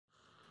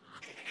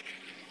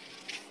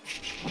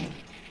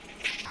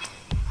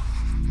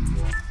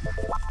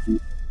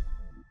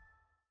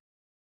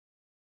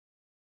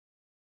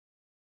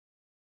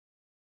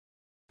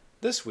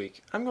This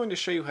week, I'm going to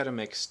show you how to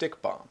make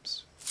stick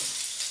bombs.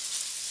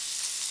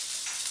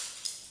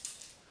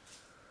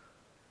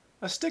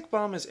 A stick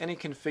bomb is any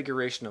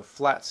configuration of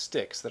flat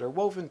sticks that are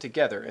woven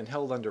together and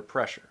held under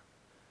pressure.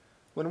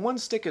 When one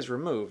stick is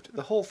removed,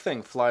 the whole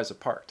thing flies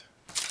apart.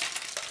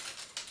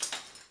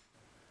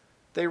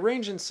 They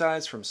range in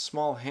size from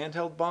small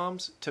handheld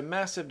bombs to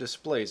massive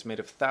displays made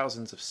of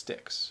thousands of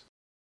sticks.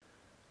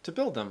 To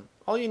build them,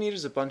 all you need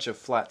is a bunch of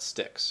flat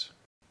sticks,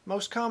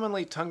 most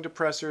commonly tongue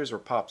depressors or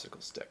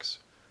popsicle sticks.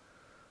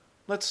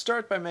 Let's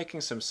start by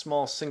making some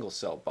small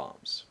single-cell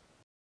bombs.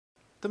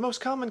 The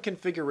most common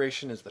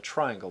configuration is the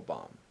triangle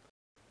bomb.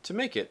 To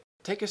make it,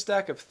 take a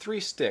stack of 3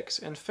 sticks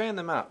and fan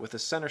them out with the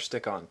center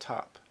stick on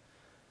top.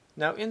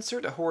 Now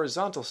insert a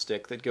horizontal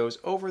stick that goes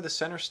over the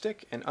center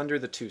stick and under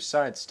the 2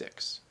 side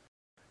sticks.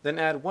 Then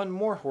add one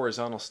more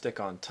horizontal stick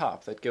on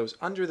top that goes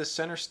under the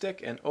center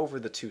stick and over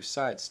the 2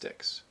 side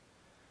sticks.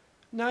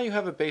 Now you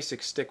have a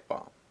basic stick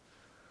bomb.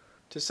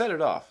 To set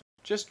it off,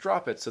 just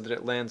drop it so that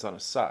it lands on a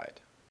side.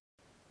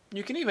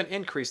 You can even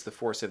increase the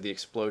force of the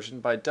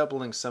explosion by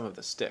doubling some of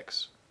the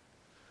sticks.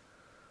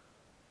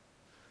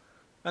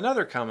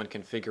 Another common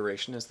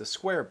configuration is the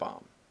square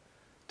bomb.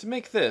 To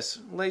make this,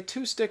 lay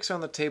 2 sticks on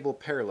the table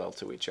parallel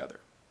to each other.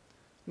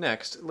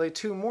 Next, lay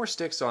 2 more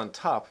sticks on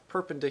top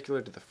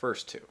perpendicular to the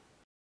first 2.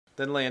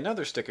 Then lay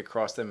another stick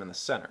across them in the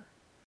center.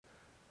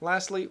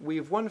 Lastly,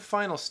 weave one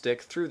final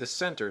stick through the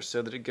center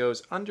so that it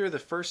goes under the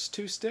first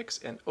 2 sticks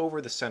and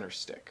over the center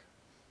stick.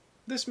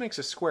 This makes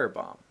a square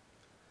bomb.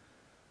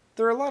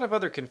 There are a lot of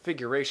other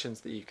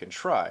configurations that you can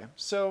try,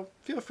 so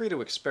feel free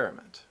to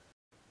experiment.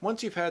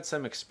 Once you've had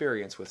some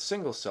experience with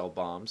single-cell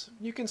bombs,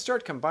 you can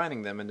start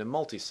combining them into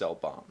multi-cell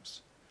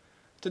bombs.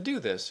 To do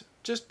this,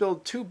 just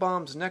build 2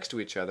 bombs next to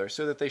each other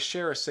so that they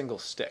share a single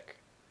stick.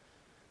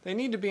 They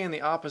need to be in the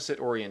opposite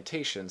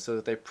orientation so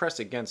that they press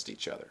against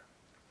each other.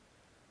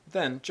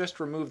 Then just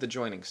remove the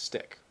joining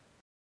stick.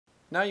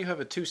 Now you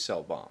have a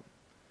 2-cell bomb.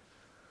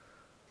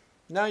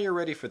 Now you're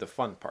ready for the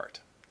fun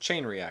part,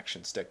 chain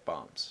reaction stick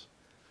bombs.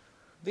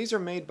 These are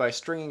made by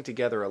stringing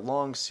together a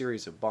long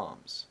series of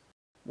bombs.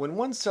 When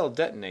one cell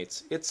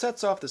detonates, it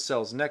sets off the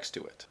cells next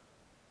to it.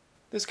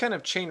 This kind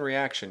of chain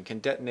reaction can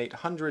detonate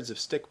hundreds of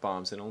stick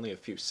bombs in only a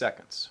few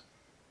seconds.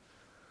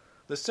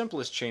 The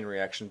simplest chain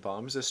reaction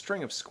bomb is a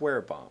string of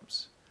square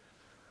bombs.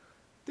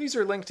 These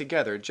are linked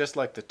together just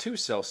like the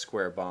 2-cell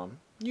square bomb.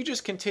 You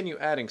just continue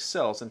adding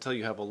cells until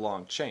you have a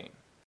long chain.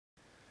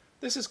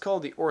 This is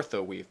called the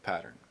ortho weave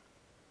pattern.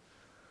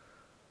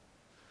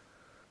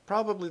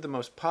 Probably the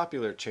most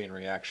popular chain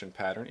reaction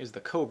pattern is the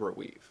Cobra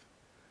Weave.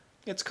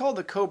 It's called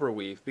the Cobra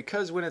Weave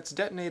because when it's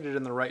detonated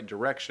in the right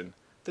direction,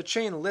 the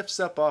chain lifts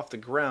up off the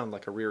ground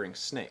like a rearing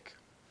snake.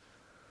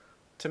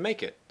 To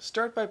make it,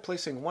 start by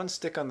placing one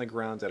stick on the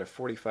ground at a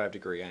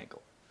 45-degree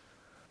angle.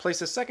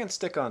 Place a second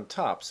stick on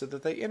top so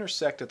that they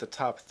intersect at the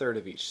top third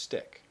of each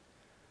stick.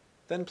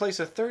 Then place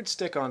a third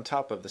stick on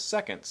top of the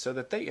second so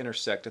that they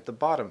intersect at the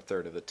bottom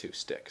third of the 2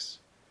 sticks.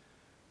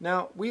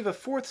 Now weave a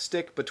 4th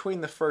stick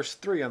between the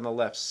first 3 on the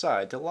left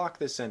side to lock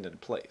this end in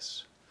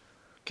place.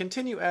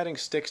 Continue adding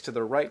sticks to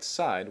the right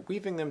side,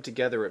 weaving them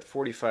together at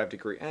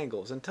 45-degree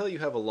angles until you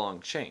have a long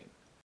chain.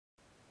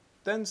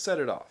 Then set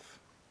it off.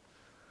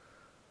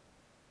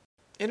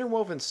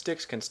 Interwoven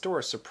sticks can store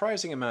a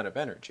surprising amount of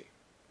energy,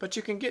 but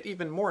you can get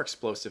even more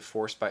explosive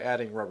force by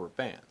adding rubber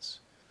bands.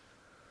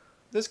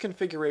 This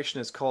configuration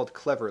is called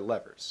clever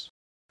levers.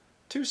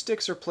 2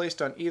 sticks are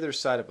placed on either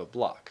side of a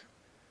block.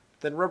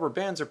 Then rubber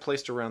bands are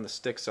placed around the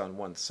sticks on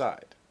one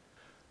side.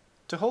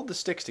 To hold the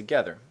sticks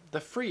together, the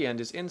free end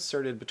is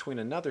inserted between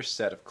another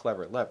set of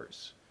clever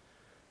levers.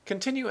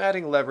 Continue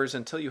adding levers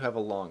until you have a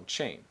long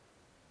chain.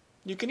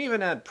 You can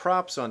even add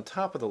props on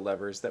top of the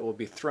levers that will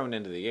be thrown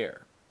into the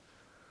air.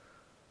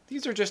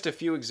 These are just a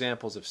few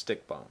examples of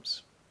stick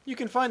bombs. You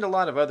can find a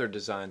lot of other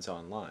designs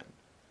online.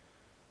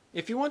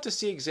 If you want to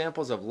see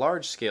examples of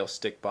large-scale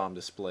stick bomb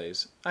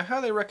displays, I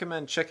highly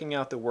recommend checking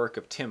out the work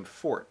of Tim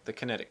Fort, the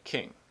Kinetic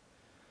King.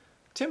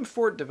 Tim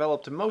Fort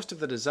developed most of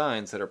the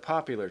designs that are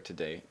popular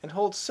today and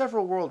holds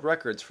several world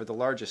records for the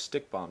largest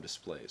stick bomb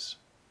displays.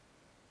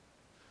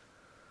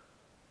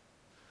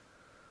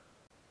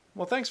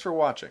 Well, thanks for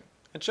watching,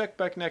 and check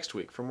back next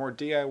week for more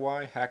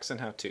DIY hacks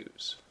and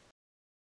how-tos.